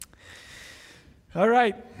All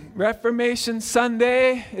right, Reformation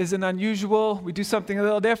Sunday is an unusual, we do something a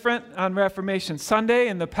little different on Reformation Sunday.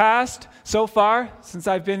 In the past, so far, since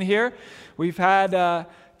I've been here, we've had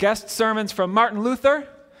guest sermons from Martin Luther.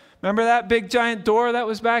 Remember that big giant door that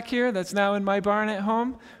was back here that's now in my barn at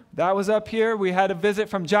home? That was up here. We had a visit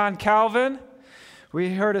from John Calvin.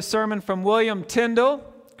 We heard a sermon from William Tyndale,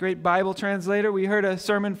 great Bible translator. We heard a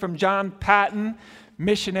sermon from John Paton,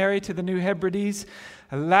 missionary to the New Hebrides.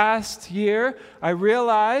 Last year, I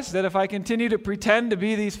realized that if I continue to pretend to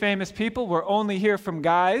be these famous people, we're only hear from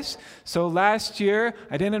guys. So last year,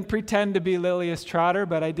 I didn't pretend to be Lilias Trotter,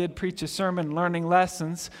 but I did preach a sermon learning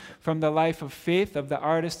lessons from the life of faith of the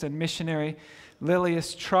artist and missionary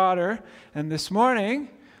Lilias Trotter. And this morning,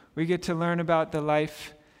 we get to learn about the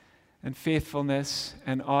life and faithfulness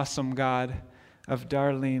and awesome God of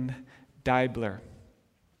Darlene Deibler.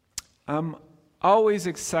 I'm always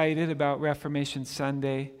excited about Reformation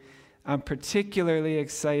Sunday. I'm particularly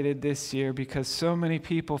excited this year because so many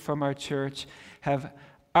people from our church have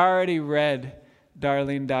already read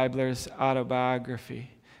Darlene Deibler's autobiography.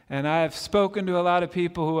 And I have spoken to a lot of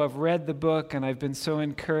people who have read the book, and I've been so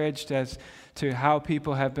encouraged as to how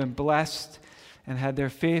people have been blessed and had their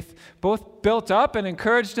faith both built up and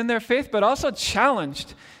encouraged in their faith, but also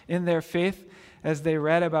challenged in their faith as they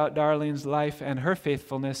read about Darlene's life and her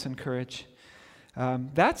faithfulness and courage.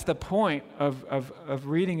 That's the point of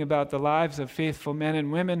reading about the lives of faithful men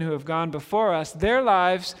and women who have gone before us. Their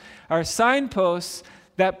lives are signposts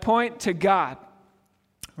that point to God,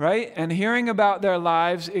 right? And hearing about their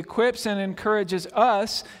lives equips and encourages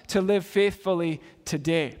us to live faithfully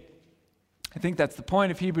today. I think that's the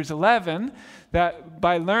point of Hebrews 11, that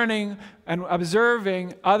by learning and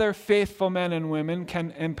observing other faithful men and women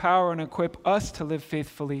can empower and equip us to live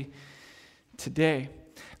faithfully today.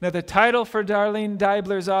 Now, the title for Darlene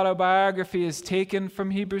Deibler's autobiography is taken from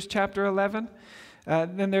Hebrews chapter 11.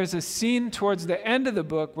 Then there's a scene towards the end of the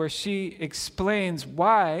book where she explains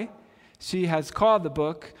why she has called the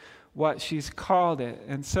book what she's called it.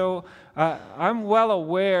 And so I'm well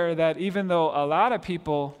aware that even though a lot of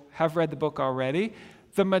people have read the book already,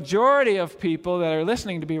 the majority of people that are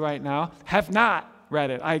listening to me right now have not read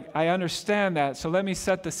it. I understand that. So let me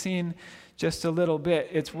set the scene just a little bit.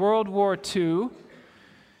 It's World War II.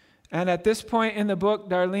 And at this point in the book,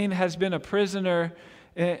 Darlene has been a prisoner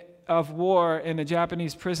of war in a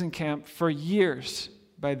Japanese prison camp for years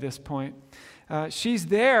by this point. She's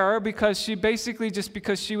there because she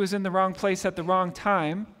was in the wrong place at the wrong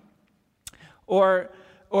time, or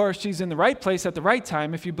she's in the right place at the right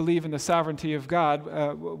time if you believe in the sovereignty of God,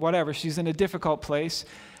 whatever. She's in a difficult place.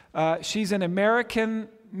 She's an American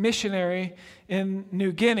missionary in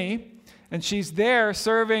New Guinea, and she's there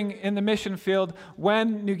serving in the mission field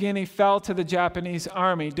when New Guinea fell to the Japanese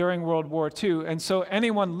army during World War II. And so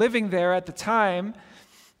anyone living there at the time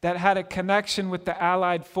that had a connection with the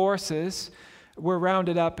Allied forces were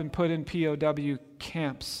rounded up and put in POW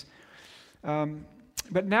camps.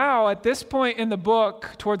 But now, at this point in the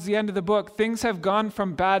book, towards the end of the book, things have gone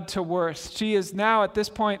from bad to worse. She is now, at this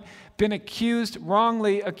point, been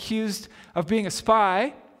wrongly accused of being a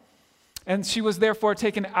spy. And she was therefore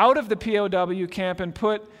taken out of the POW camp and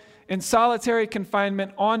put in solitary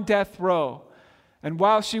confinement on death row. And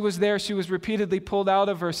while she was there, she was repeatedly pulled out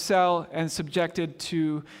of her cell and subjected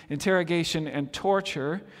to interrogation and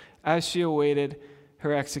torture as she awaited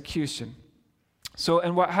her execution.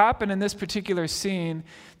 And what happened in this particular scene,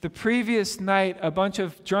 the previous night, a bunch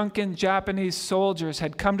of drunken Japanese soldiers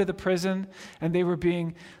had come to the prison, and they were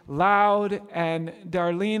being loud, and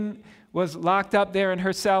Darlene was locked up there in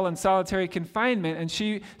her cell in solitary confinement, and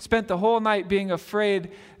she spent the whole night being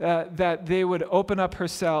afraid that they would open up her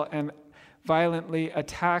cell and violently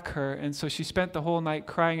attack her. And so she spent the whole night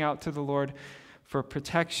crying out to the Lord for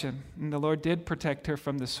protection. And the Lord did protect her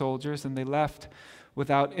from the soldiers, and they left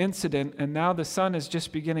without incident. And now the sun is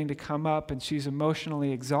just beginning to come up, and she's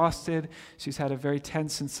emotionally exhausted. She's had a very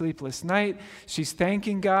tense and sleepless night. She's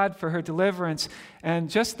thanking God for her deliverance. And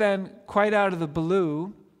just then, quite out of the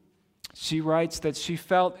blue, she writes that she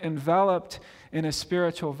felt enveloped in a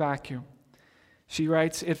spiritual vacuum. She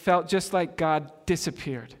writes, it felt just like God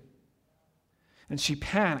disappeared. And she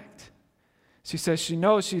panicked. She says she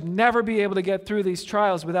knows she'd never be able to get through these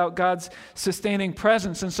trials without God's sustaining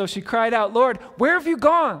presence. And so she cried out, Lord, where have you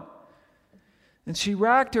gone? And she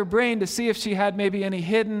racked her brain to see if she had maybe any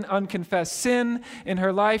hidden, unconfessed sin in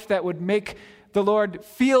her life that would make the Lord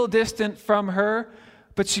feel distant from her.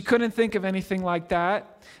 But she couldn't think of anything like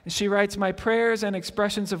that. And she writes, my prayers and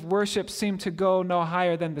expressions of worship seem to go no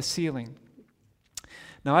higher than the ceiling.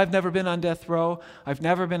 Now, I've never been on death row. I've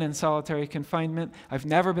never been in solitary confinement. I've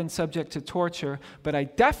never been subject to torture, but I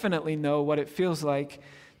definitely know what it feels like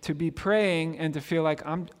to be praying and to feel like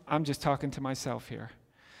I'm just talking to myself here.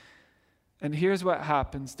 And here's what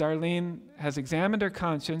happens. Darlene has examined her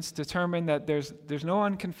conscience, determined that there's no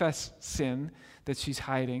unconfessed sin that she's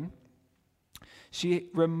hiding. She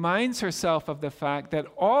reminds herself of the fact that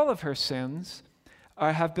all of her sins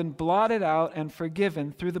have been blotted out and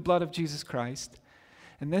forgiven through the blood of Jesus Christ.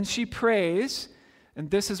 And then she prays, and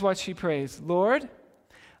this is what she prays. Lord,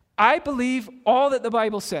 I believe all that the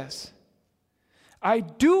Bible says. I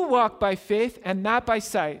do walk by faith and not by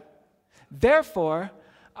sight. Therefore,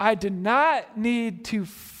 I do not need to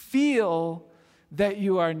feel that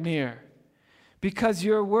you are near, because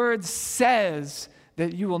your word says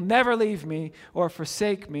that you will never leave me or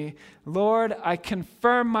forsake me. Lord, I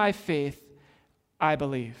confirm my faith. I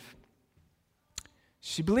believe.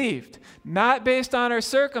 She believed, not based on her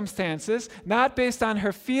circumstances, not based on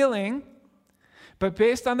her feeling, but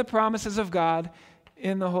based on the promises of God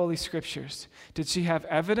in the Holy Scriptures. Did she have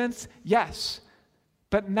evidence? Yes,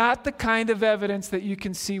 but not the kind of evidence that you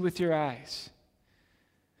can see with your eyes.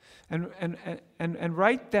 And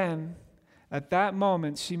right then, at that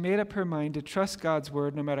moment, she made up her mind to trust God's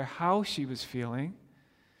word no matter how she was feeling,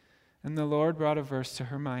 and the Lord brought a verse to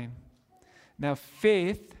her mind. Now,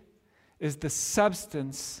 faith is the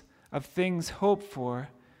substance of things hoped for,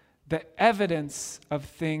 the evidence of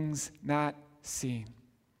things not seen.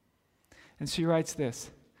 And she writes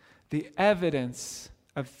this, the evidence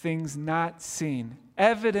of things not seen.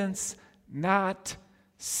 Evidence not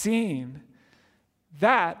seen.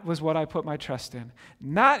 That was what I put my trust in.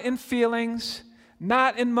 Not in feelings,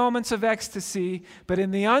 not in moments of ecstasy, but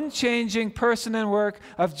in the unchanging person and work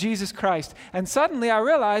of Jesus Christ. And suddenly I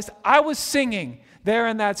realized I was singing there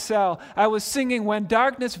in that cell. I was singing, when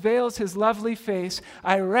darkness veils his lovely face,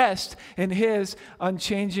 I rest in his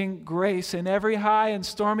unchanging grace. In every high and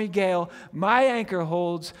stormy gale, my anchor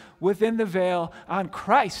holds within the veil. On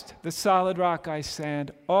Christ, the solid rock I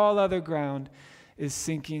stand. All other ground is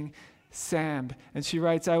sinking sand. And she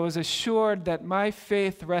writes, I was assured that my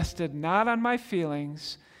faith rested not on my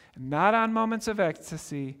feelings, not on moments of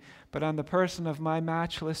ecstasy, but on the person of my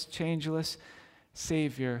matchless, changeless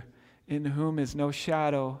Savior, in whom is no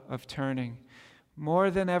shadow of turning.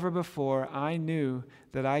 More than ever before, I knew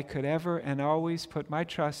that I could ever and always put my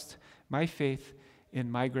trust, my faith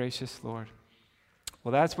in my gracious Lord.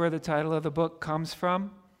 Well, that's where the title of the book comes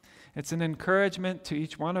from. It's an encouragement to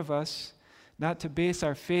each one of us not to base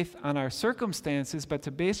our faith on our circumstances, but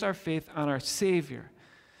to base our faith on our Savior.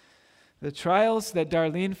 The trials that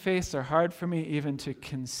Darlene faced are hard for me even to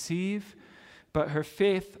conceive, but her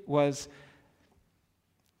faith was,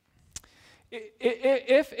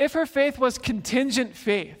 if her faith was contingent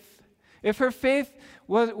faith, if her faith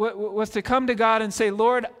was to come to God and say,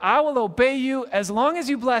 Lord, I will obey you as long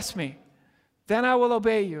as you bless me, then I will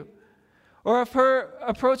obey you. Or if her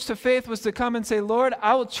approach to faith was to come and say, Lord,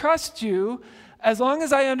 I will trust you as long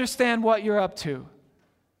as I understand what you're up to,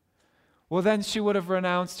 well, then she would have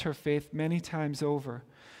renounced her faith many times over.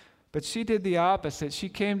 But she did the opposite. She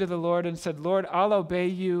came to the Lord and said, Lord, I'll obey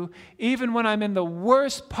you. Even when I'm in the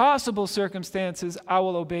worst possible circumstances, I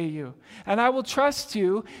will obey you. And I will trust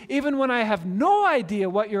you even when I have no idea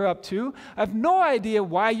what you're up to. I have no idea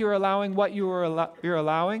why you're allowing what you're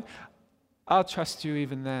allowing. I'll trust you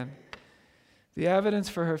even then. The evidence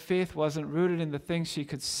for her faith wasn't rooted in the things she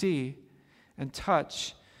could see and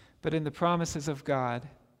touch, but in the promises of God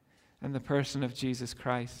and the person of Jesus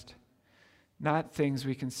Christ. Not things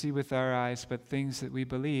we can see with our eyes, but things that we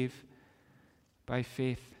believe by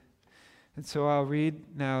faith. And so I'll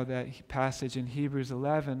read now that passage in Hebrews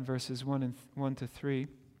 11, verses 1 to 3,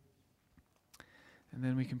 and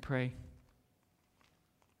then we can pray.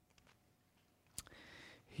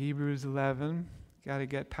 Hebrews 11, got to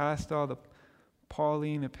get past all the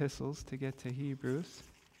Pauline epistles to get to Hebrews.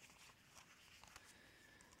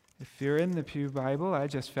 If you're in the Pew Bible, I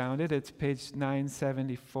just found it. It's page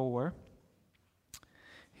 974.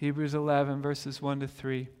 Hebrews 11, verses 1 to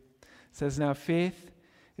 3. It says, now faith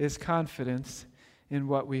is confidence in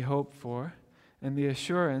what we hope for, and the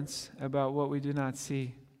assurance about what we do not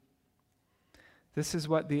see. This is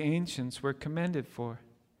what the ancients were commended for.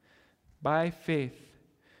 By faith,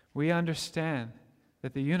 we understand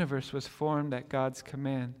that the universe was formed at God's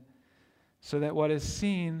command, so that what is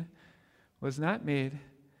seen was not made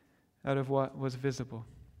out of what was visible.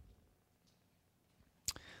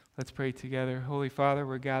 Let's pray together. Holy Father,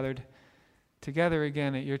 we're gathered together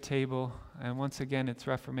again at your table, and once again it's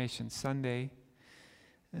Reformation Sunday,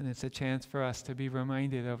 and it's a chance for us to be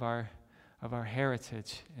reminded of our of our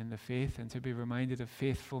heritage in the faith and to be reminded of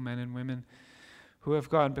faithful men and women who have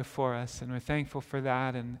gone before us. And we're thankful for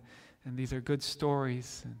that. And these are good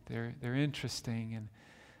stories. And they're interesting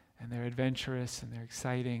and they're adventurous and they're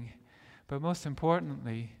exciting. But most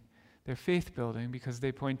importantly, they're faith building because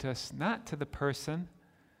they point us not to the person,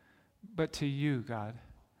 but to you, God.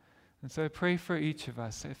 And so I pray for each of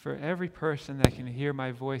us, for every person that can hear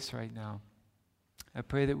my voice right now. I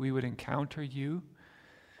pray that we would encounter you,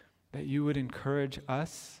 that you would encourage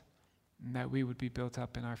us, and that we would be built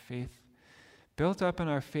up in our faith. Built up in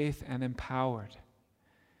our faith and empowered.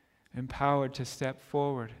 Empowered to step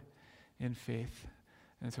forward in faith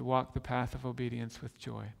and to walk the path of obedience with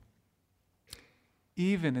joy.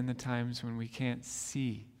 Even in the times when we can't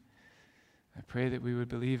see, I pray that we would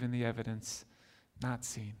believe in the evidence not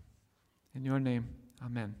seen. In your name,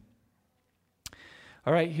 amen.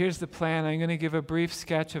 All right, here's the plan. I'm going to give a brief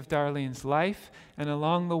sketch of Darlene's life, and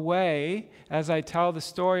along the way, as I tell the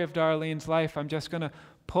story of Darlene's life, I'm just going to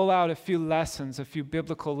pull out a few lessons, a few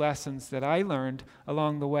biblical lessons that I learned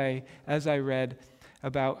along the way as I read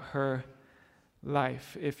about her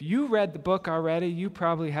life. If you read the book already, you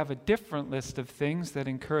probably have a different list of things that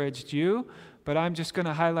encouraged you, but I'm just going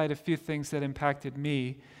to highlight a few things that impacted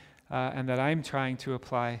me and that I'm trying to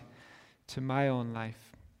apply to my own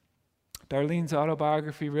life. Darlene's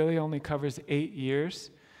autobiography really only covers 8 years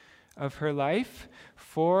of her life.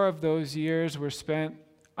 4 of those years were spent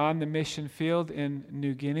on the mission field in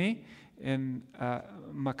New Guinea, in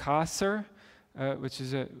Makassar, which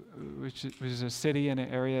is a city and an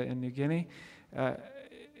area in New Guinea.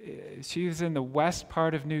 She was in the west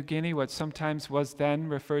part of New Guinea, what sometimes was then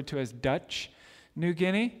referred to as Dutch New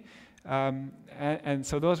Guinea. And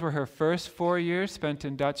so those were her first 4 years spent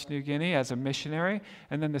in Dutch New Guinea as a missionary.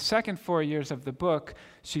 And then the second 4 years of the book,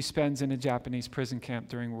 she spends in a Japanese prison camp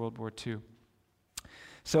during World War II.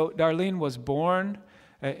 So Darlene was born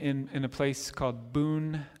in a place called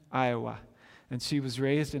Boone, Iowa. And she was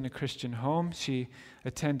raised in a Christian home. She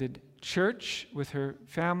attended church with her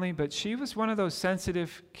family, but she was one of those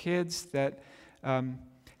sensitive kids that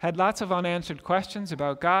had lots of unanswered questions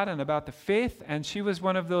about God and about the faith, and she was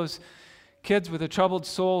one of those kids with a troubled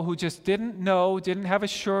soul who just didn't know, didn't have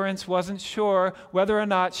assurance, wasn't sure whether or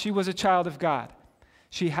not she was a child of God.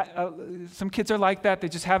 Some kids are like that. They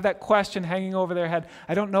just have that question hanging over their head.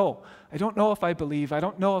 I don't know. I don't know if I believe. I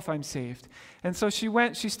don't know if I'm saved. And so she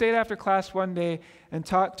stayed after class one day and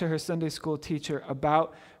talked to her Sunday school teacher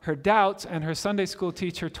about her doubts, and her Sunday school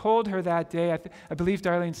teacher told her that day, I believe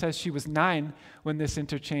Darlene says she was 9 when this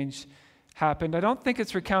interchange happened. I don't think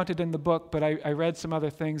it's recounted in the book, but I read some other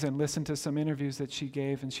things and listened to some interviews that she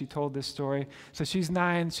gave, and she told this story. So she's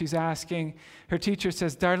 9, she's asking. Her teacher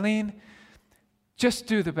says, Darlene, just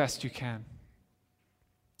do the best you can.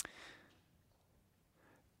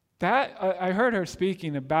 I heard her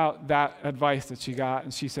speaking about that advice that she got,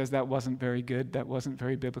 and she says that wasn't very good. That wasn't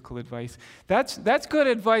very biblical advice. That's good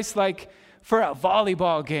advice, like for a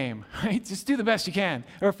volleyball game, right? Just do the best you can.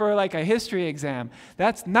 Or for like a history exam.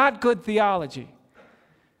 That's not good theology.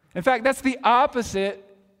 In fact, that's the opposite.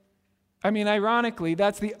 Ironically,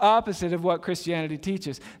 that's the opposite of what Christianity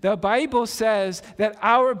teaches. The Bible says that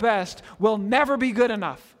our best will never be good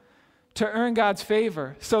enough to earn God's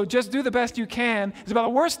favor. So just do the best you can is about the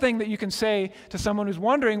worst thing that you can say to someone who's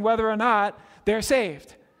wondering whether or not they're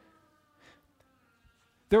saved.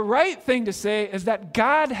 The right thing to say is that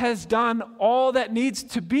God has done all that needs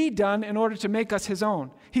to be done in order to make us his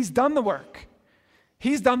own. He's done the work.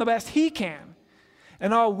 He's done the best he can.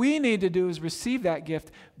 And all we need to do is receive that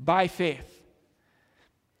gift by faith.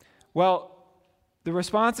 Well, the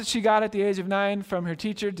response that she got at the age of 9 from her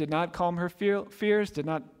teacher did not calm her fears, did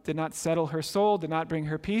not settle her soul, did not bring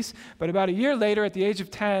her peace. But about a year later, at the age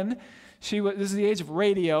of 10, this is the age of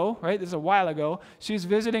radio, right? This is a while ago. She's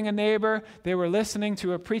visiting a neighbor. They were listening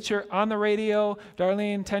to a preacher on the radio.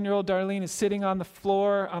 10-year-old Darlene is sitting on the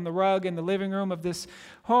floor, on the rug in the living room of this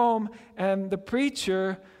home, and the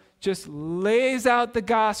preacher just lays out the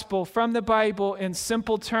gospel from the Bible in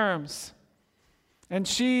simple terms. And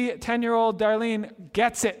she, 10-year-old Darlene,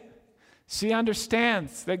 gets it. She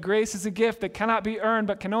understands that grace is a gift that cannot be earned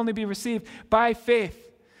but can only be received by faith.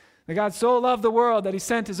 That God so loved the world that he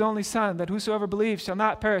sent his only Son, that whosoever believes shall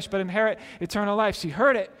not perish but inherit eternal life. She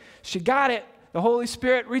heard it. She got it. The Holy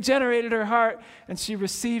Spirit regenerated her heart, and she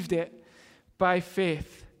received it by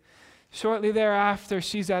faith. Shortly thereafter,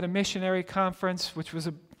 she's at a missionary conference, which was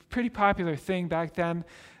a pretty popular thing back then.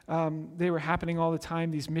 They were happening all the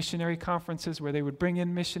time, these missionary conferences where they would bring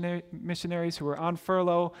in missionaries who were on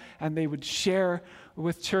furlough, and they would share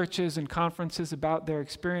with churches and conferences about their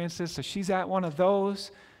experiences. So she's at one of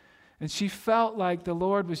those, And she felt like the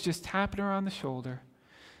Lord was just tapping her on the shoulder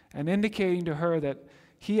and indicating to her that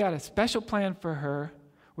he had a special plan for her,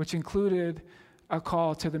 which included a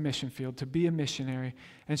call to the mission field, to be a missionary.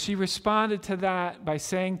 And she responded to that by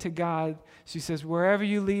saying to God, she says, wherever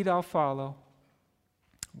you lead, I'll follow.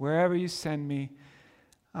 Wherever you send me,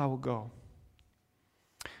 I will go.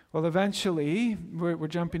 Well, eventually, we're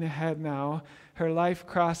jumping ahead now, her life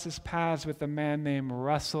crosses paths with a man named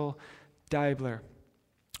Russell Deibler.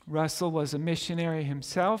 Russell was a missionary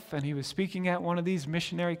himself, and he was speaking at one of these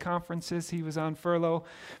missionary conferences. He was on furlough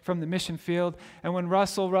from the mission field. And when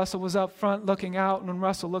Russell was up front looking out, and when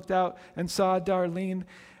Russell looked out and saw Darlene,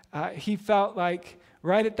 he felt like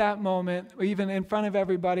right at that moment, even in front of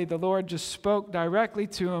everybody, the Lord just spoke directly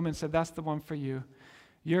to him and said, that's the one for you.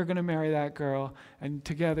 You're going to marry that girl, and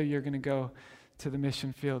together you're going to go to the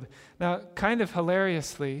mission field. Now, kind of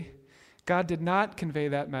hilariously, God did not convey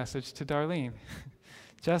that message to Darlene.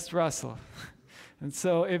 Just Russell. And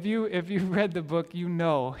so if you read the book, you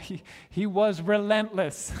know he was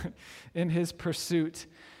relentless in his pursuit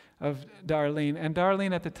of Darlene. And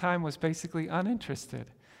Darlene at the time was basically uninterested.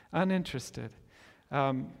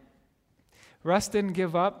 Russ didn't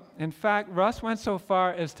give up. In fact, Russ went so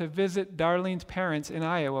far as to visit Darlene's parents in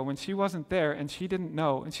Iowa when she wasn't there and she didn't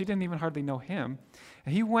know, and she didn't even hardly know him.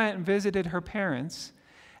 And he went and visited her parents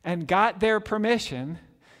and got their permission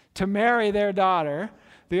to marry their daughter.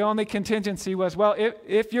 The only contingency was, well,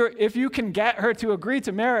 if you can get her to agree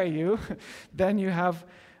to marry you, then you have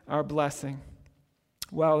our blessing.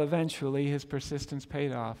 Well, eventually his persistence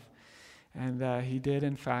paid off, and he did,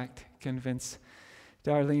 in fact, convince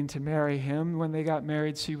Darlene to marry him. When they got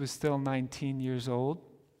married, she was still 19 years old.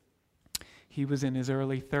 He was in his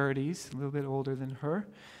early 30s, a little bit older than her.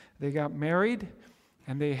 They got married,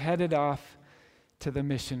 and they headed off to the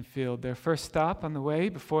mission field. Their first stop on the way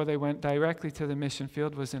before they went directly to the mission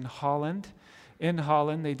field was in Holland. In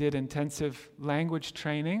Holland, they did intensive language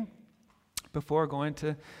training before going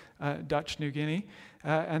to Dutch New Guinea,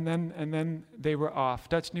 and then they were off.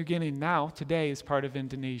 Dutch New Guinea now, today, is part of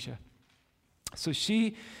Indonesia. So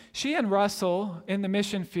she and Russell in the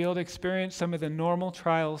mission field experienced some of the normal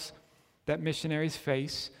trials that missionaries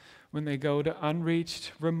face when they go to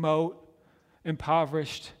unreached, remote,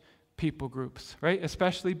 impoverished people groups, right?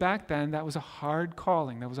 Especially back then, that was a hard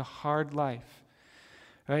calling. That was a hard life,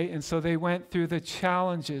 right? And so they went through the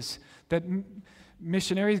challenges that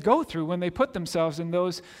missionaries go through when they put themselves in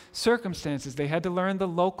those circumstances. They had to learn the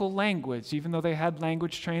local language. Even though they had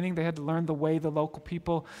language training, they had to learn the way the local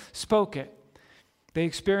people spoke it. They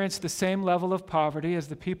experienced the same level of poverty as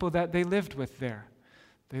the people that they lived with there.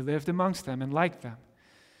 They lived amongst them and liked them.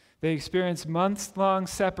 They experienced months-long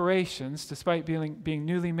separations, despite being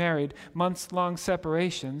newly married, months-long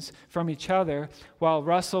separations from each other, while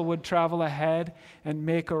Russell would travel ahead and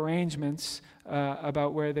make arrangements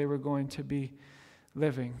about where they were going to be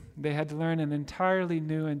living. They had to learn an entirely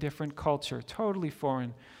new and different culture, totally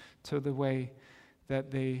foreign to the way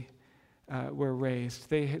that they were raised.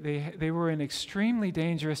 They were in extremely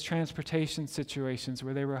dangerous transportation situations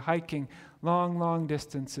where they were hiking long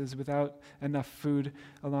distances without enough food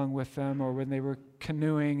along with them, or when they were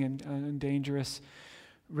canoeing in dangerous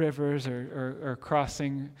rivers or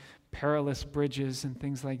crossing perilous bridges and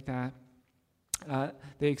things like that.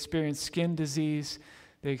 They experienced skin disease.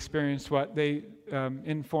 They experienced what they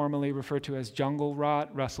informally refer to as jungle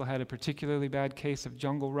rot. Russell had a particularly bad case of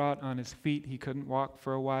jungle rot on his feet. He couldn't walk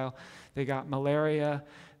for a while. They got malaria.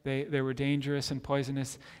 There were dangerous and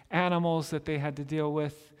poisonous animals that they had to deal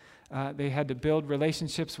with. They had to build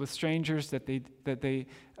relationships with strangers that they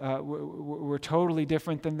were totally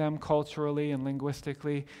different than them culturally and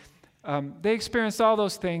linguistically. They experienced all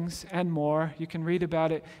those things and more. You can read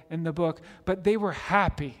about it in the book. But they were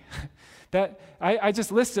happy. That I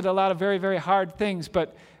just listed a lot of very, very hard things,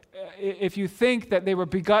 but if you think that they were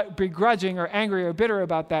begrudging or angry or bitter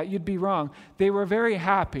about that, you'd be wrong. They were very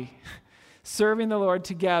happy serving the Lord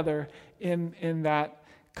together in that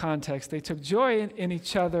context. They took joy in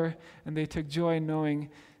each other, and they took joy in knowing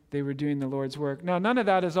they were doing the Lord's work. Now, none of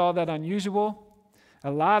that is all that unusual.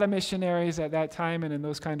 A lot of missionaries at that time and in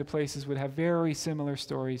those kind of places would have very similar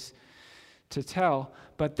stories to tell.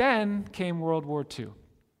 But then came World War II.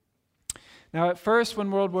 Now, at first,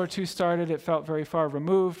 when World War II started, it felt very far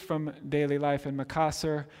removed from daily life in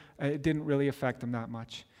Makassar. It didn't really affect them that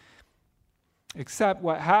much. Except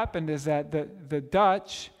what happened is that the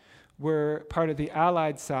Dutch were part of the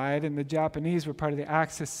Allied side, and the Japanese were part of the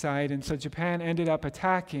Axis side, and so Japan ended up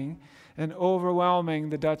attacking and overwhelming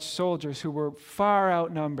the Dutch soldiers, who were far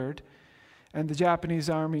outnumbered, and the Japanese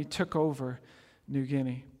army took over New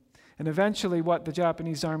Guinea. And eventually what the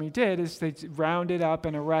Japanese army did is they rounded up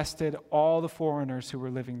and arrested all the foreigners who were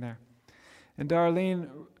living there. And Darlene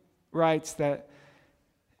writes that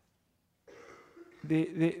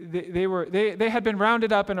they had been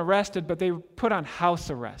rounded up and arrested, but they were put on house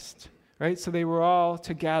arrest, right? So they were all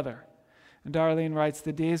together. And Darlene writes,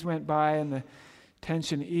 the days went by and the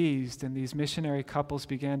tension eased, and these missionary couples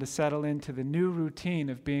began to settle into the new routine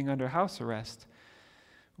of being under house arrest.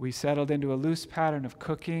 We settled into a loose pattern of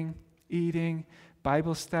cooking, eating,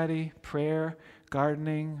 Bible study, prayer,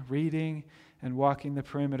 gardening, reading, and walking the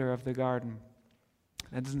perimeter of the garden.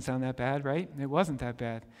 That doesn't sound that bad, right? It wasn't that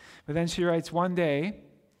bad. But then she writes, one day,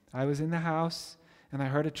 I was in the house, and I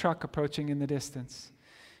heard a truck approaching in the distance.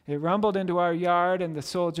 It rumbled into our yard, and the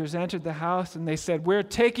soldiers entered the house, and they said, we're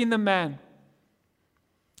taking the men.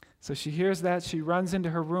 So she hears that. She runs into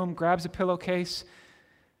her room, grabs a pillowcase,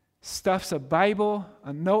 stuffs a Bible,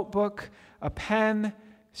 a notebook, a pen,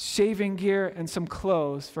 shaving gear, and some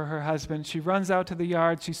clothes for her husband. She runs out to the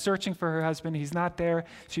yard. She's searching for her husband. He's not there.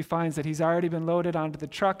 She finds that he's already been loaded onto the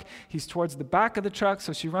truck. He's towards the back of the truck,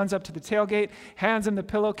 so she runs up to the tailgate, hands him the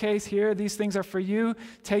pillowcase. Here, these things are for you.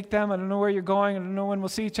 Take them. I don't know where you're going. I don't know when we'll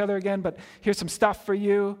see each other again, but here's some stuff for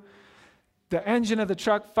you. The engine of the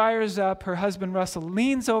truck fires up. Her husband, Russell,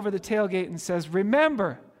 leans over the tailgate and says,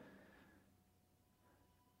 remember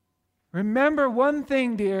one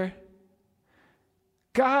thing, dear.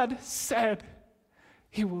 God said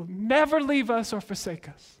he will never leave us or forsake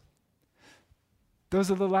us.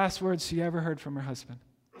 Those are the last words she ever heard from her husband.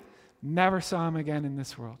 Never saw him again in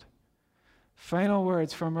this world. Final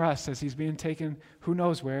words from Russ as he's being taken who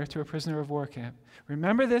knows where to a prisoner of war camp.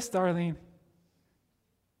 Remember this, Darlene.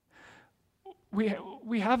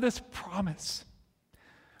 We have this promise.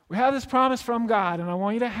 We have this promise from God, and I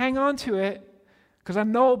want you to hang on to it because I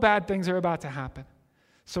know bad things are about to happen.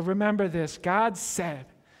 So remember this, God said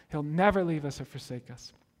he'll never leave us or forsake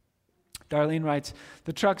us. Darlene writes,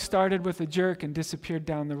 the truck started with a jerk and disappeared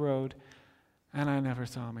down the road, and I never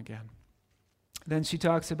saw him again. Then she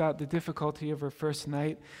talks about the difficulty of her first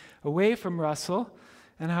night away from Russell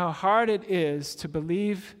and how hard it is to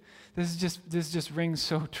believe, this just rings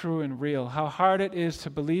so true and real, how hard it is to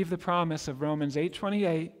believe the promise of Romans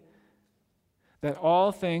 8:28 that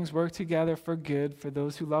all things work together for good for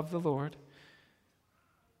those who love the Lord.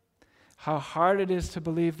 How hard it is to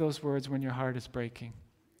believe those words when your heart is breaking,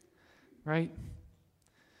 right?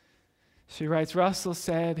 She writes, Russell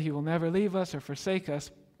said he will never leave us or forsake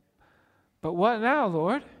us. But what now,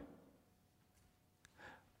 Lord?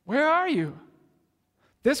 Where are you?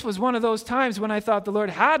 This was one of those times when I thought the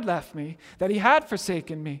Lord had left me, that he had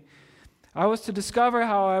forsaken me. I was to discover,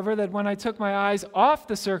 however, that when I took my eyes off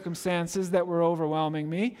the circumstances that were overwhelming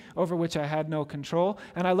me, over which I had no control,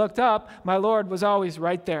 and I looked up, my Lord was always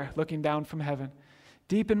right there, looking down from heaven.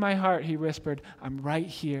 Deep in my heart, he whispered, I'm right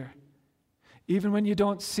here. Even when you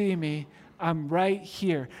don't see me, I'm right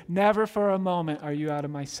here. Never for a moment are you out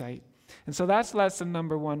of my sight. And so that's lesson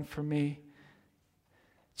number one for me.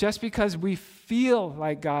 Just because we feel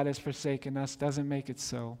like God has forsaken us doesn't make it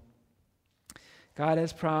so. God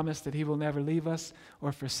has promised that he will never leave us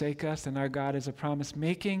or forsake us, and our God is a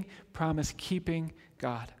promise-making, promise-keeping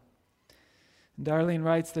God. And Darlene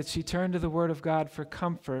writes that she turned to the Word of God for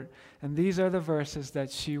comfort, and these are the verses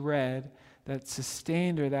that she read that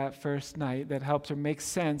sustained her that first night, that helped her make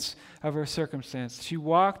sense of her circumstance. She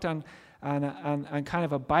walked on kind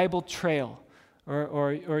of a Bible trail,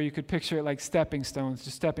 or you could picture it like stepping stones,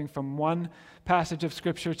 just stepping from one passage of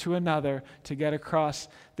Scripture to another to get across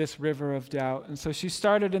this river of doubt. And so she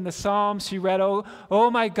started in the Psalms. She read,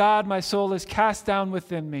 oh my God, my soul is cast down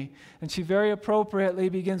within me. And she very appropriately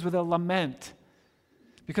begins with a lament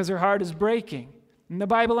because her heart is breaking. And the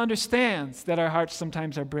Bible understands that our hearts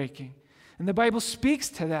sometimes are breaking. And the Bible speaks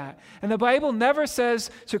to that. And the Bible never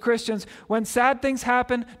says to Christians, when sad things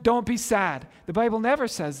happen, don't be sad. The Bible never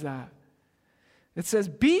says that. It says,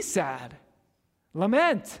 be sad,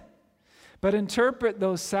 lament, but interpret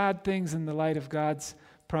those sad things in the light of God's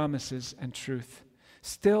promises and truth.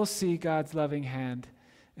 Still see God's loving hand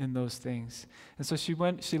in those things. And so she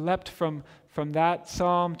leapt from that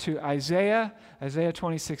psalm to Isaiah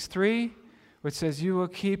 26:3, which says, you will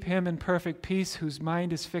keep him in perfect peace whose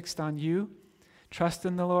mind is fixed on you. Trust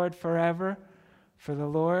in the Lord forever, for the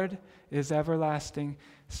Lord is everlasting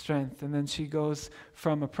strength. And then she goes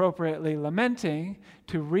from appropriately lamenting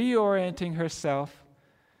to reorienting herself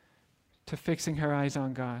to fixing her eyes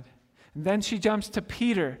on God. And then she jumps to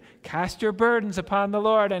Peter. Cast your burdens upon the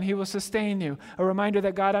Lord and he will sustain you. A reminder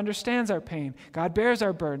that God understands our pain. God bears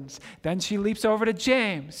our burdens. Then she leaps over to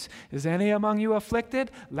James. Is any among you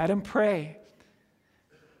afflicted? Let him pray.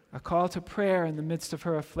 a call to prayer in the midst of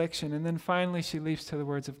her affliction. And then finally she leaps to the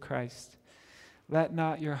words of Christ. Let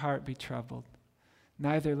not your heart be troubled,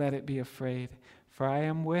 neither let it be afraid, for I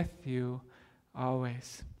am with you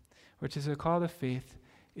always, which is a call to faith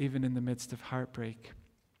even in the midst of heartbreak.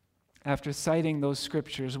 After citing those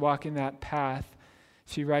scriptures, walking that path,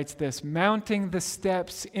 she writes this, mounting the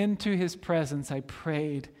steps into his presence, I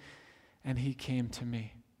prayed, and he came to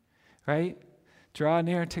me. Right? Draw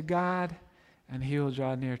near to God, and he will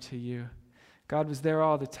draw near to you. God was there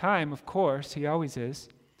all the time, of course, he always is.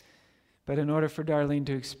 But in order for Darlene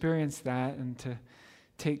to experience that and to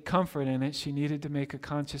take comfort in it, she needed to make a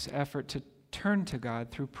conscious effort to turn to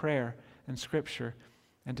God through prayer and scripture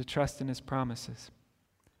and to trust in his promises.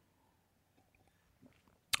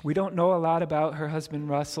 We don't know a lot about her husband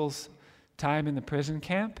Russell's time in the prison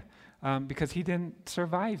camp because he didn't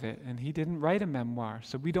survive it and he didn't write a memoir.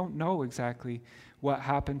 So we don't know exactly what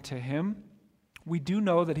happened to him. We do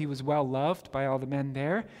know that he was well loved by all the men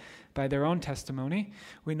there, by their own testimony.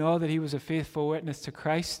 We know that he was a faithful witness to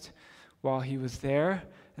Christ while he was there,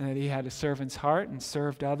 and that he had a servant's heart and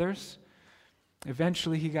served others.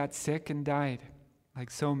 Eventually he got sick and died, like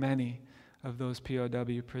so many of those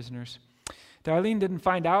POW prisoners. Darlene didn't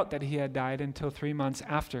find out that he had died until 3 months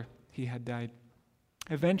after he had died.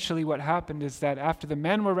 Eventually what happened is that after the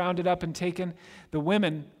men were rounded up and taken, the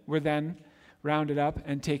women were then rounded up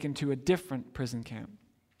and taken to a different prison camp.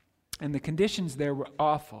 And the conditions there were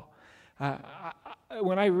awful.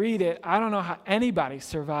 When I read it, I don't know how anybody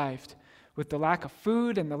survived with the lack of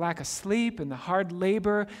food and the lack of sleep and the hard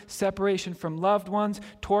labor, separation from loved ones,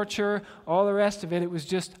 torture, all the rest of it. It was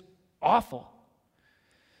just awful.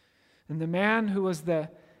 And the man who was the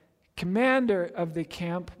commander of the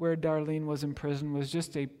camp where Darlene was in prison was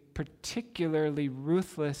just a particularly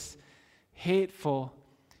ruthless, hateful,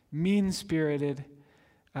 mean-spirited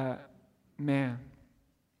man.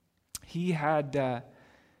 His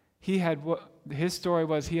story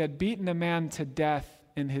was he had beaten a man to death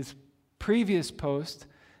in his previous post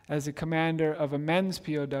as a commander of a men's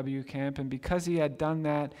POW camp, and because he had done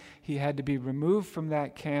that, he had to be removed from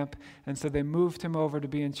that camp, and so they moved him over to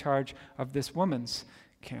be in charge of this woman's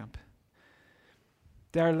camp.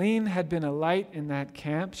 Darlene had been a light in that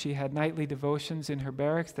camp. She had nightly devotions in her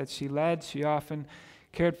barracks that she led. She often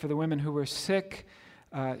cared for the women who were sick.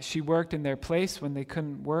 She worked in their place when they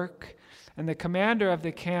couldn't work. And the commander of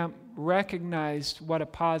the camp recognized what a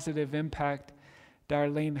positive impact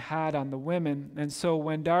Darlene had on the women. And so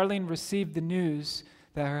when Darlene received the news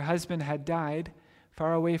that her husband had died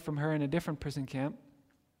far away from her in a different prison camp,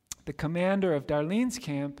 the commander of Darlene's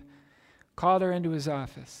camp called her into his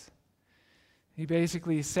office. He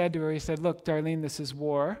basically said to her, he said, look, Darlene, this is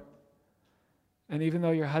war. And even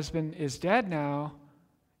though your husband is dead now,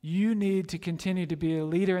 you need to continue to be a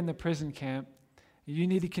leader in the prison camp. You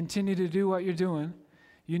need to continue to do what you're doing.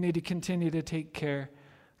 You need to continue to take care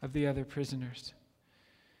of the other prisoners.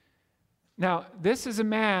 Now, this is a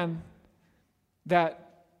man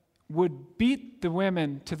that would beat the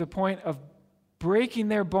women to the point of breaking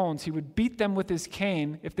their bones. He would beat them with his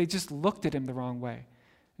cane if they just looked at him the wrong way.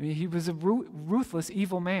 I mean, he was a ruthless,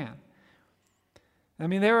 evil man. I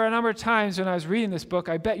mean, there were a number of times when I was reading this book,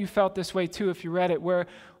 I bet you felt this way too if you read it, where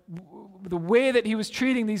the way that he was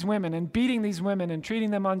treating these women and beating these women and treating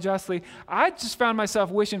them unjustly, I just found myself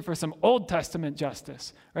wishing for some Old Testament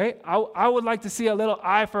justice, right? I would like to see a little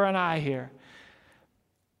eye for an eye here.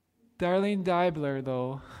 Darlene Deibler,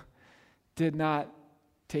 though, did not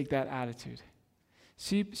take that attitude.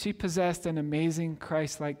 She possessed an amazing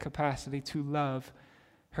Christ-like capacity to love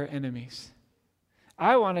her enemies.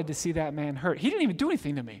 I wanted to see that man hurt. He didn't even do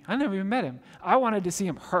anything to me. I never even met him. I wanted to see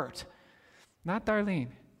him hurt, not Darlene.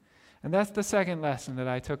 And that's the second lesson that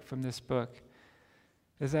I took from this book,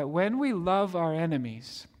 is that when we love our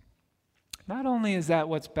enemies, not only is that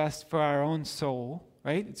what's best for our own soul,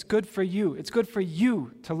 right? It's good for you. It's good for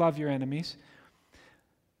you to love your enemies.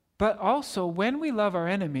 But also, when we love our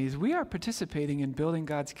enemies, we are participating in building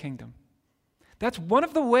God's kingdom. That's one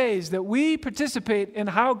of the ways that we participate in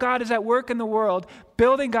how God is at work in the world,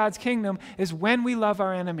 building God's kingdom, is when we love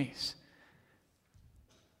our enemies.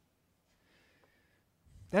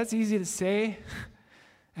 That's easy to say,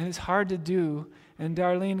 and it's hard to do, and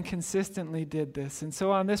Darlene consistently did this. And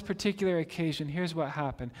so on this particular occasion, here's what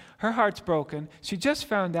happened. Her heart's broken. She just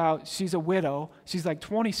found out she's a widow. She's like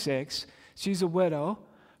 26. She's a widow.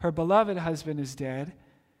 Her beloved husband is dead.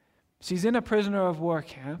 She's in a prisoner of war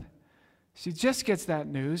camp. She just gets that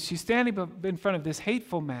news. She's standing in front of this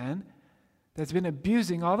hateful man that's been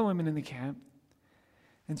abusing all the women in the camp.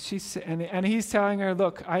 And he's telling her,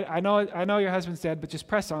 look, I know your husband's dead, but just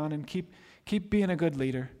press on and keep being a good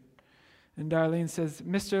leader. And Darlene says,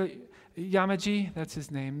 Mr. Yamaji, that's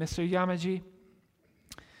his name, Mr. Yamaji,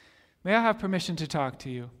 may I have permission to talk to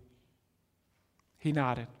you? He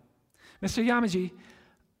nodded. Mr. Yamaji,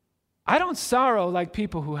 I don't sorrow like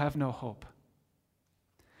people who have no hope.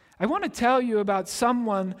 I want to tell you about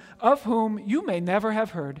someone of whom you may never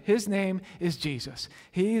have heard. His name is Jesus.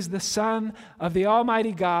 He is the Son of the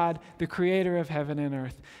Almighty God, the creator of heaven and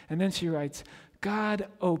earth. And then she writes, God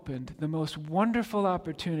opened the most wonderful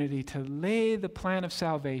opportunity to lay the plan of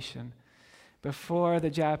salvation before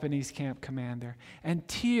the Japanese camp commander, and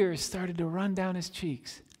tears started to run down his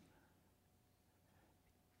cheeks.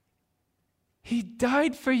 He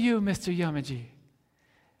died for you, Mr. Yamaji.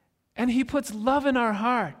 And he puts love in our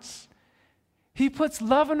hearts. He puts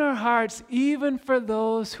love in our hearts even for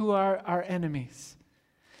those who are our enemies.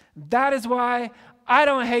 That is why I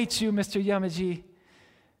don't hate you, Mr. Yamaji.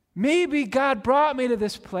 Maybe God brought me to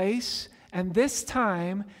this place and this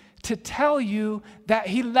time to tell you that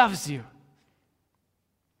he loves you.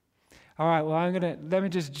 All right, well, let me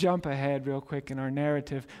just jump ahead real quick in our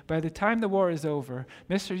narrative. By the time the war is over,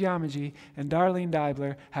 Mr. Yamaji and Darlene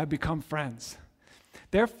Deibler have become friends.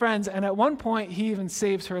 They're friends, and at one point, he even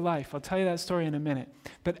saves her life. I'll tell you that story in a minute.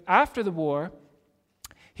 But after the war,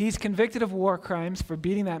 he's convicted of war crimes for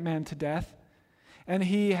beating that man to death, and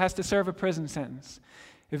he has to serve a prison sentence.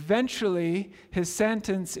 Eventually, his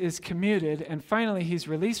sentence is commuted, and finally, he's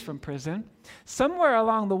released from prison. Somewhere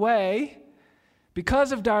along the way,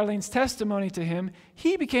 because of Darlene's testimony to him,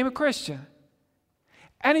 he became a Christian,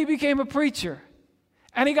 and he became a preacher,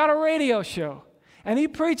 and he got a radio show. And he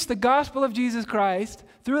preached the gospel of Jesus Christ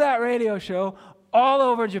through that radio show all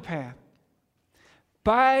over Japan.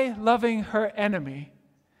 By loving her enemy,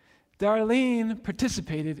 Darlene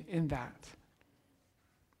participated in that.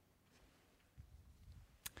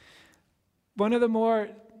 One of the more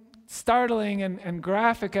startling and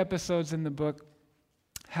graphic episodes in the book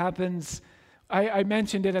happens, I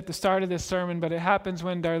mentioned it at the start of this sermon, but it happens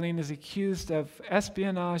when Darlene is accused of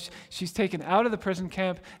espionage. She's taken out of the prison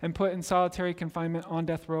camp and put in solitary confinement on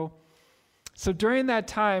death row. So during that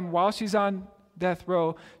time, while she's on death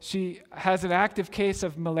row, she has an active case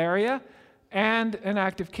of malaria and an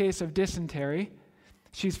active case of dysentery.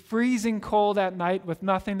 She's freezing cold at night with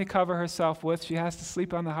nothing to cover herself with. She has to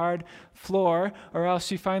sleep on the hard floor, or else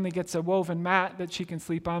she finally gets a woven mat that she can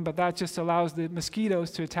sleep on, but that just allows the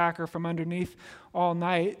mosquitoes to attack her from underneath all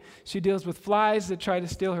night. She deals with flies that try to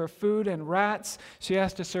steal her food and rats. She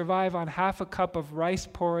has to survive on half a cup of rice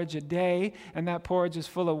porridge a day, and that porridge is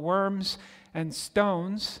full of worms and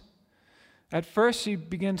stones. At first, she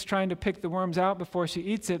begins trying to pick the worms out before she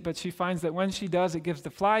eats it, but she finds that when she does, it gives the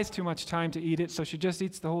flies too much time to eat it, so she just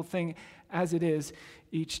eats the whole thing as it is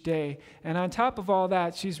each day. And on top of all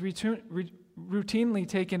that, she's routinely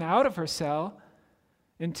taken out of her cell,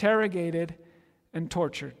 interrogated, and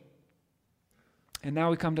tortured. And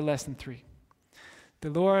now we come to lesson 3. The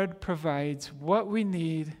Lord provides what we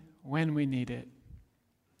need when we need it.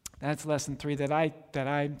 That's lesson 3 that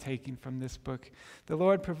I'm taking from this book. The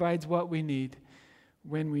Lord provides what we need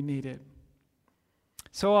when we need it.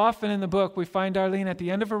 So often in the book, we find Darlene at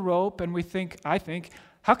the end of a rope, and I think,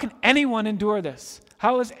 how can anyone endure this?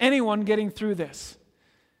 How is anyone getting through this?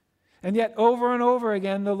 And yet, over and over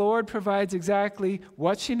again, the Lord provides exactly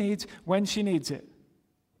what she needs when she needs it.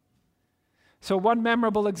 So one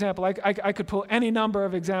memorable example, I could pull any number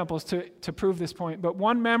of examples to prove this point, but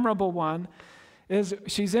one memorable one is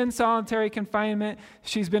she's in solitary confinement.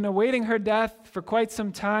 She's been awaiting her death for quite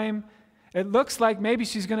some time. It looks like maybe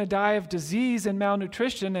she's going to die of disease and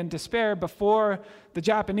malnutrition and despair before the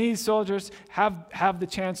Japanese soldiers have the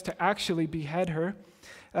chance to actually behead her.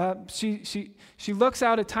 She looks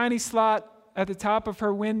out a tiny slot at the top of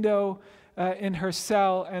her window in her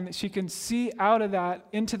cell, and she can see out of that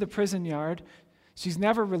into the prison yard. She's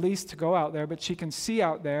never released to go out there, but she can see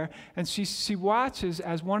out there, and she watches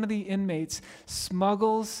as one of the inmates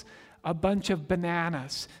smuggles a bunch of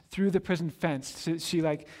bananas through the prison fence. So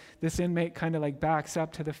this inmate kind of backs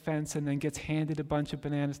up to the fence and then gets handed a bunch of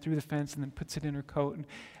bananas through the fence and then puts it in her coat. And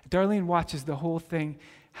Darlene watches the whole thing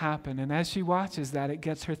happen, and as she watches that, it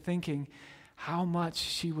gets her thinking how much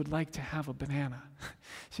she would like to have a banana.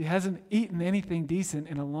 She hasn't eaten anything decent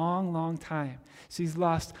in a long, long time. She's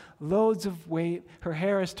lost loads of weight. Her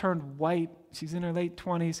hair has turned white. She's in her late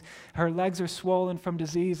 20s. Her legs are swollen from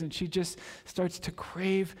disease, and she just starts to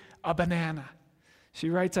crave a banana.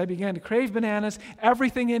 She writes, I began to crave bananas.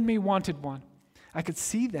 Everything in me wanted one. I could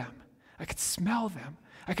see them. I could smell them.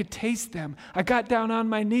 I could taste them. I got down on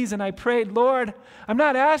my knees and I prayed, Lord, I'm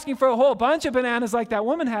not asking for a whole bunch of bananas like that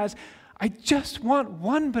woman has. I just want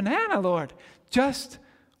one banana, Lord. Just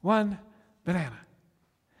one banana.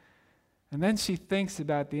 And then she thinks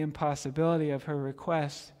about the impossibility of her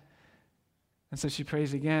request. And so she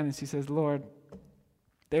prays again and she says, Lord,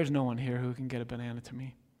 there's no one here who can get a banana to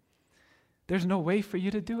me. There's no way for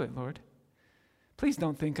you to do it, Lord. Please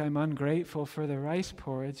don't think I'm ungrateful for the rice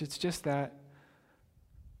porridge. It's just that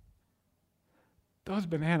those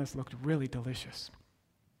bananas looked really delicious.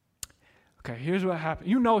 Okay, here's what happened.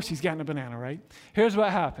 You know she's getting a banana, right? Here's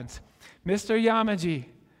what happens. Mr. Yamaji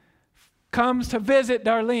comes to visit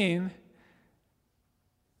Darlene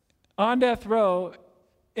on death row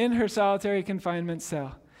in her solitary confinement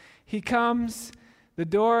cell. He comes, the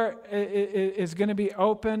door is going to be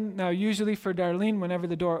open. Now, usually for Darlene, whenever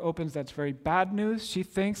the door opens, that's very bad news. She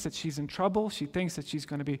thinks that she's in trouble. She thinks that she's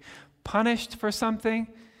going to be punished for something.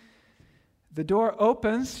 The door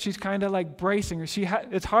opens. She's kind of like bracing her.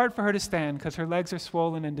 It's hard for her to stand because her legs are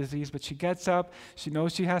swollen and diseased, but she gets up. She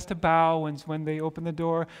knows she has to bow when they open the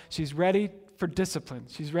door. She's ready for discipline.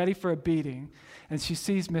 She's ready for a beating. And she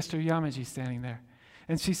sees Mr. Yamaji standing there.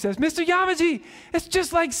 And she says, Mr. Yamaji, it's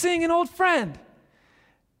just like seeing an old friend.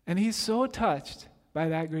 And he's so touched by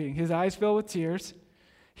that greeting. His eyes fill with tears.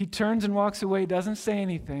 He turns and walks away, doesn't say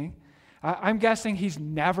anything. I'm guessing he's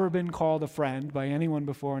never been called a friend by anyone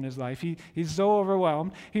before in his life. He's so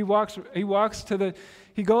overwhelmed. He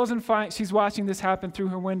goes and finds, she's watching this happen through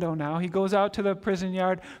her window now. He goes out to the prison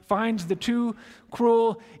yard, finds the two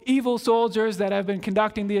cruel, evil soldiers that have been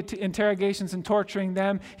conducting the interrogations and torturing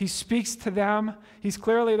them. He speaks to them. He's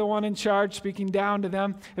clearly the one in charge, speaking down to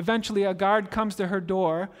them. Eventually, a guard comes to her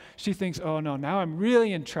door. She thinks, oh no, now I'm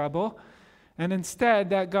really in trouble. And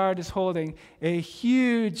instead, that guard is holding a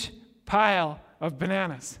huge pile of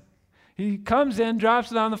bananas. He comes in,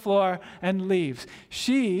 drops it on the floor, and leaves.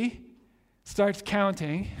 She starts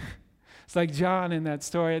counting. It's like John in that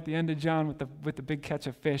story at the end of John with the big catch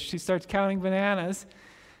of fish. She starts counting bananas,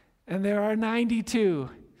 and there are 92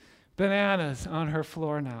 bananas on her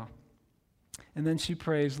floor now. And then she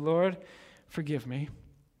prays, Lord, forgive me.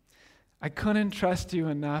 I couldn't trust you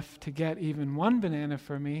enough to get even one banana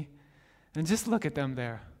for me. And just look at them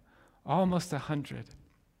there, almost 100.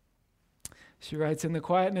 She writes, in the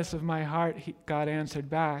quietness of my heart, God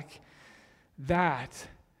answered back, that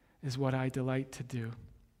is what I delight to do.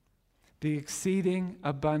 The exceeding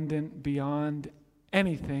abundant beyond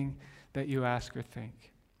anything that you ask or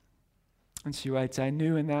think. And she writes, I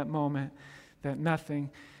knew in that moment that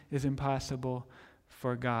nothing is impossible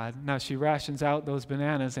for God. Now she rations out those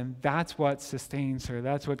bananas, and that's what sustains her.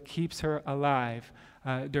 That's what keeps her alive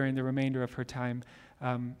during the remainder of her time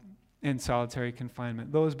in solitary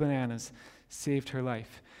confinement. Those bananas saved her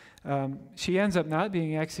life. She ends up not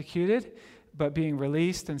being executed, but being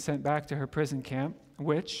released and sent back to her prison camp,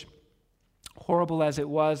 which, horrible as it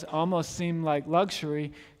was, almost seemed like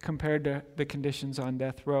luxury compared to the conditions on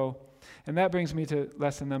death row. And that brings me to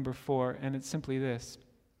lesson number 4, and it's simply this.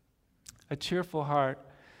 A cheerful heart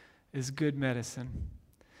is good medicine,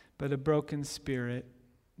 but a broken spirit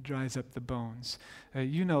dries up the bones.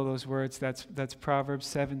 You know those words. That's Proverbs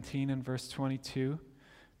 17 and verse 22,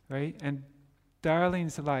 right? And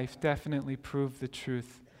Darlene's life definitely proved the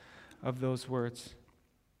truth of those words.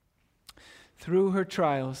 Through her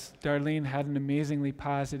trials, Darlene had an amazingly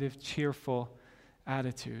positive, cheerful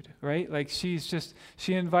attitude, right? Like she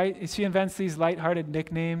invents these lighthearted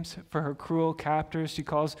nicknames for her cruel captors. She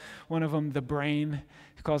calls one of them the Brain.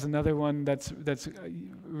 She calls another one that's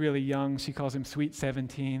really young. She calls him Sweet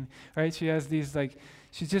 17, right? She has these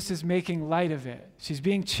she just is making light of it. She's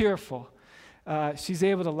being cheerful. She's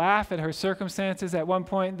able to laugh at her circumstances. At one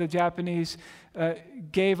point, the Japanese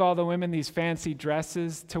gave all the women these fancy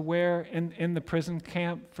dresses to wear in the prison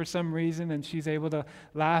camp for some reason, and she's able to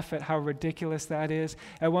laugh at how ridiculous that is.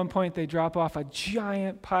 At one point, they drop off a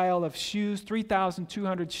giant pile of shoes,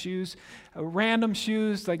 3,200 shoes, random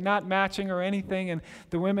shoes, not matching or anything, and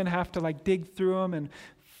the women have to dig through them and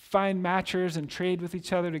find matchers and trade with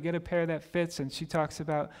each other to get a pair that fits. And she talks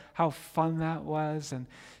about how fun that was. And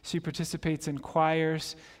she participates in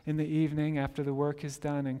choirs in the evening after the work is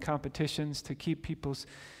done and competitions to keep people's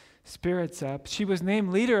spirits up. She was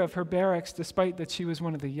named leader of her barracks despite that she was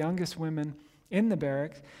one of the youngest women in the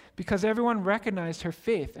barracks because everyone recognized her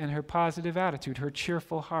faith and her positive attitude, her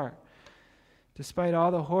cheerful heart. Despite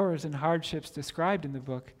all the horrors and hardships described in the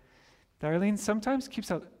book, Darlene sometimes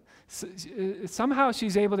somehow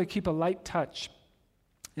she's able to keep a light touch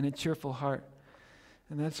and a cheerful heart.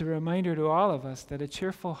 And that's a reminder to all of us that a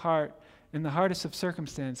cheerful heart in the hardest of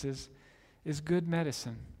circumstances is good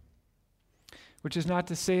medicine. Which is not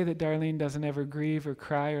to say that Darlene doesn't ever grieve or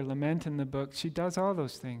cry or lament in the book. She does all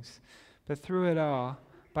those things. But through it all,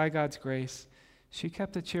 by God's grace, she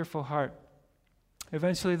kept a cheerful heart.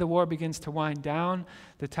 Eventually, the war begins to wind down.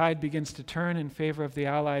 The tide begins to turn in favor of the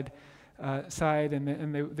Allied side,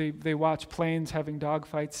 and they watch planes having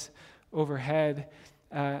dogfights overhead,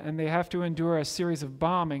 and they have to endure a series of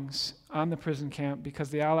bombings on the prison camp because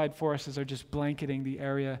the Allied forces are just blanketing the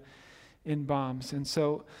area in bombs. And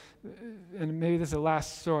so, and maybe this is the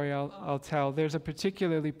last story I'll tell, there's a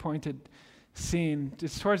particularly pointed scene.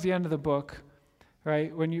 It's towards the end of the book,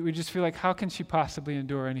 right, when we just feel like, how can she possibly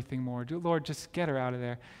endure anything more? Lord, just get her out of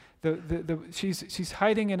there. She's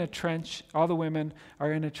hiding in a trench. All the women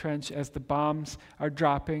are in a trench as the bombs are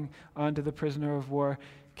dropping onto the prisoner of war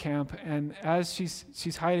camp. And as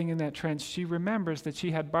she's hiding in that trench, she remembers that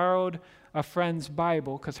she had borrowed a friend's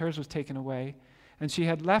Bible because hers was taken away, and she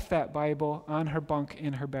had left that Bible on her bunk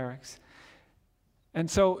in her barracks. And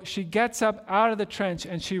so she gets up out of the trench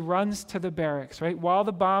and she runs to the barracks, right, while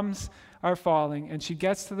the bombs are falling, and she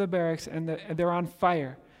gets to the barracks and they're on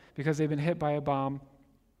fire because they've been hit by a bomb.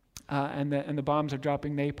 And the bombs are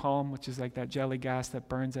dropping napalm, which is like that jelly gas that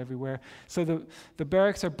burns everywhere. So the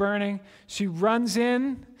barracks are burning. She runs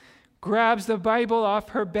in, grabs the Bible off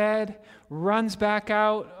her bed, runs back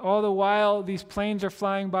out. All the while, these planes are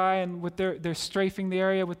flying by, and they're strafing the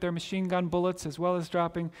area with their machine gun bullets as well as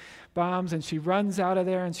dropping bombs. And she runs out of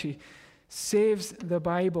there and she saves the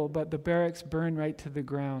Bible, but the barracks burn right to the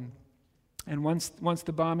ground. And once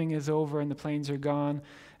the bombing is over and the planes are gone,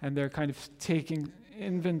 and they're kind of taking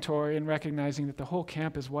inventory and recognizing that the whole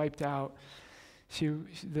camp is wiped out,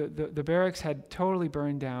 the barracks had totally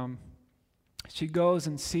burned down. She goes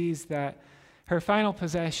and sees that her final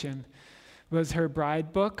possession was her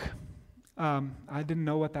bride book. I didn't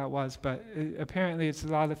know what that was, but apparently it's a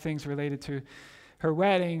lot of things related to her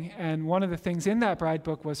wedding, and one of the things in that bride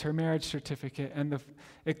book was her marriage certificate, and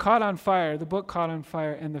it caught on fire, the book caught on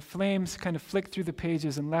fire, and the flames kind of flicked through the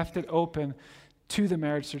pages and left it open to the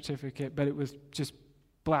marriage certificate, but it was just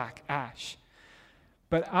black ash.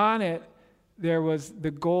 But on it, there was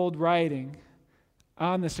the gold writing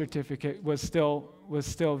on the certificate was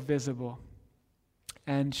still visible.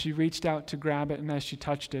 And she reached out to grab it, and as she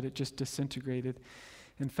touched it, it just disintegrated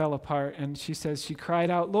and fell apart. And she says, she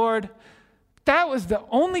cried out, "Lord, that was the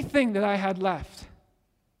only thing that I had left.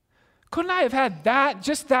 Couldn't I have had that,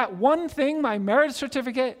 just that one thing, my marriage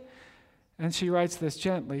certificate?" And she writes this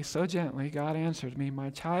gently, so gently, God answered me, "My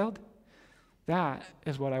child, that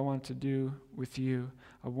is what I want to do with you.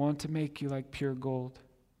 I want to make you like pure gold,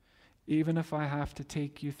 even if I have to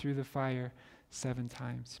take you through the fire 7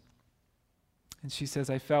 times. And she says,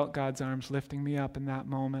 I felt God's arms lifting me up in that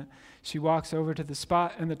moment. She walks over to the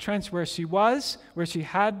spot in the trench where she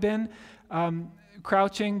had been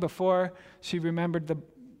crouching before she remembered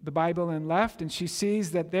the Bible and left, and she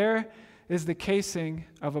sees that there is the casing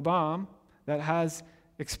of a bomb that has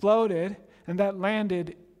exploded and that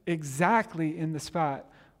landed exactly in the spot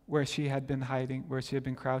where she had been hiding, where she had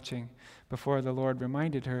been crouching before the Lord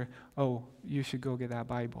reminded her, oh, you should go get that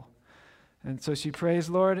Bible. And so she prays,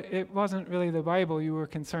 Lord, it wasn't really the Bible you were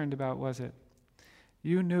concerned about, was it?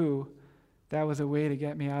 You knew that was a way to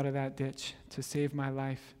get me out of that ditch, to save my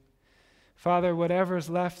life. Father, whatever's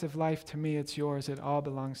left of life to me, it's yours. It all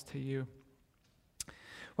belongs to you.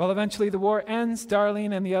 Well, eventually the war ends.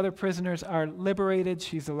 Darlene and the other prisoners are liberated.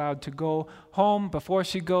 She's allowed to go home. Before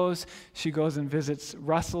she goes and visits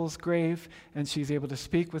Russell's grave, and she's able to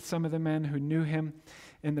speak with some of the men who knew him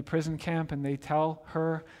in the prison camp, and they tell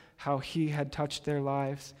her how he had touched their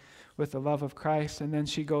lives with the love of Christ. And then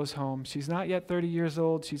she goes home. She's not yet 30 years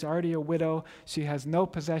old. She's already a widow. She has no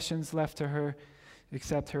possessions left to her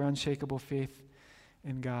except her unshakable faith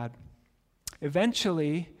in God.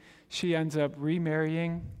 Eventually, she ends up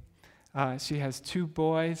remarrying. She has 2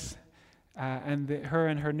 boys, and her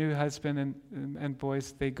and her new husband and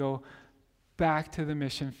boys, they go back to the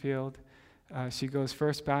mission field. She goes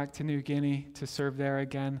first back to New Guinea to serve there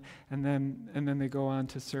again, and then they go on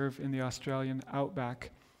to serve in the Australian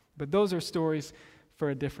outback. But those are stories for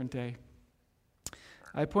a different day.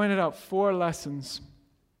 I pointed out 4 lessons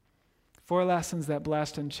that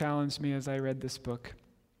blessed and challenged me as I read this book.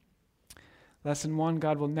 Lesson 1,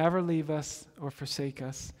 God will never leave us or forsake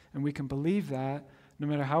us, and we can believe that no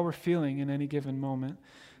matter how we're feeling in any given moment.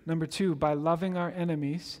 Number 2, by loving our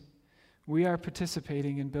enemies, we are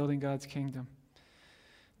participating in building God's kingdom.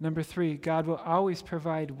 Number 3, God will always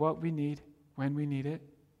provide what we need when we need it.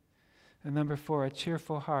 And number 4, a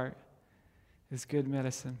cheerful heart is good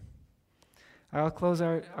medicine. I'll close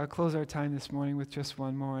our time this morning with just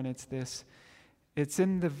one more, and it's this. It's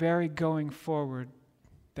in the very going forward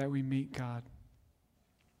that we meet God.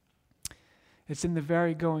 It's in the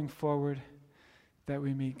very going forward that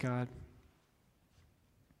we meet God.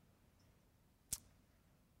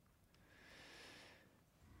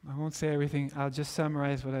 I won't say everything. I'll just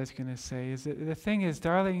summarize what I was going to say. Is that the thing is,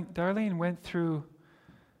 Darlene went through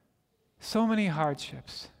so many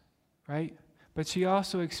hardships, right? But she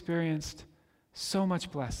also experienced so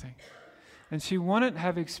much blessing. And she wouldn't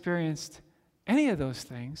have experienced any of those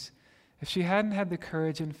things if she hadn't had the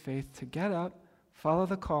courage and faith to get up, follow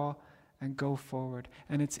the call, and go forward.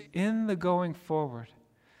 And it's in the going forward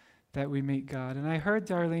that we meet God. And I heard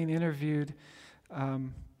Darlene interviewed.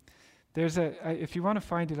 If you want to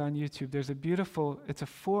find it on YouTube, there's it's a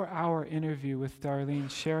 4-hour interview with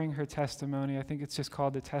Darlene sharing her testimony. I think it's just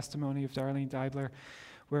called The Testimony of Darlene Deibler,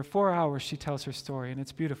 where 4 hours she tells her story, and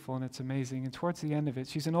it's beautiful and it's amazing. And towards the end of it,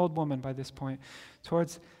 she's an old woman by this point.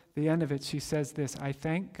 Towards the end of it, she says this: I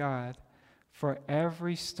thank God for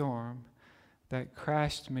every storm that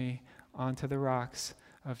crashed me onto the rocks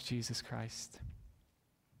of Jesus Christ.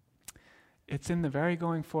 It's in the very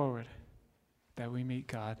going forward that we meet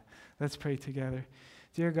God. Let's pray together.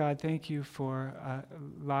 Dear God, thank you for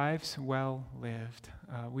lives well lived.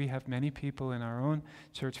 We have many people in our own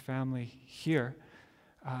church family here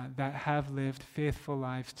that have lived faithful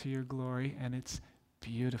lives to your glory, and it's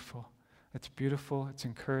beautiful. It's beautiful, it's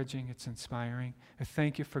encouraging, it's inspiring. I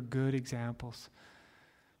thank you for good examples.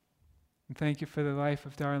 And thank you for the life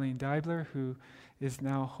of Darlene Deibler, who is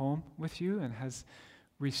now home with you and has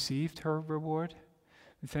received her reward.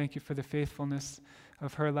 And thank you for the faithfulness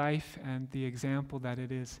of her life and the example that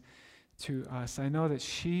it is to us. I know that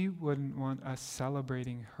she wouldn't want us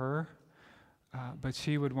celebrating her, but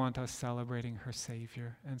she would want us celebrating her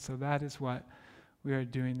Savior. And so that is what we are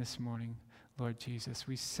doing this morning, Lord Jesus.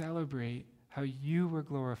 We celebrate how you were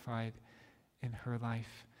glorified in her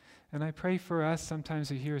life. And I pray for us.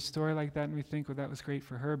 Sometimes we hear a story like that and we think, well, that was great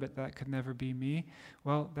for her, but that could never be me.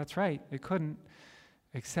 Well, that's right. It couldn't,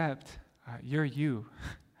 except you're you.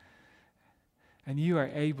 And you are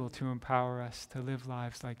able to empower us to live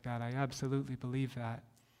lives like that. I absolutely believe that.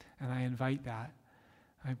 And I invite that.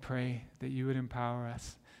 I pray that you would empower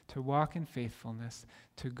us to walk in faithfulness,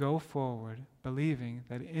 to go forward, believing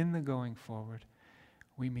that in the going forward,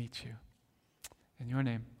 we meet you. In your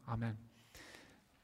name, amen.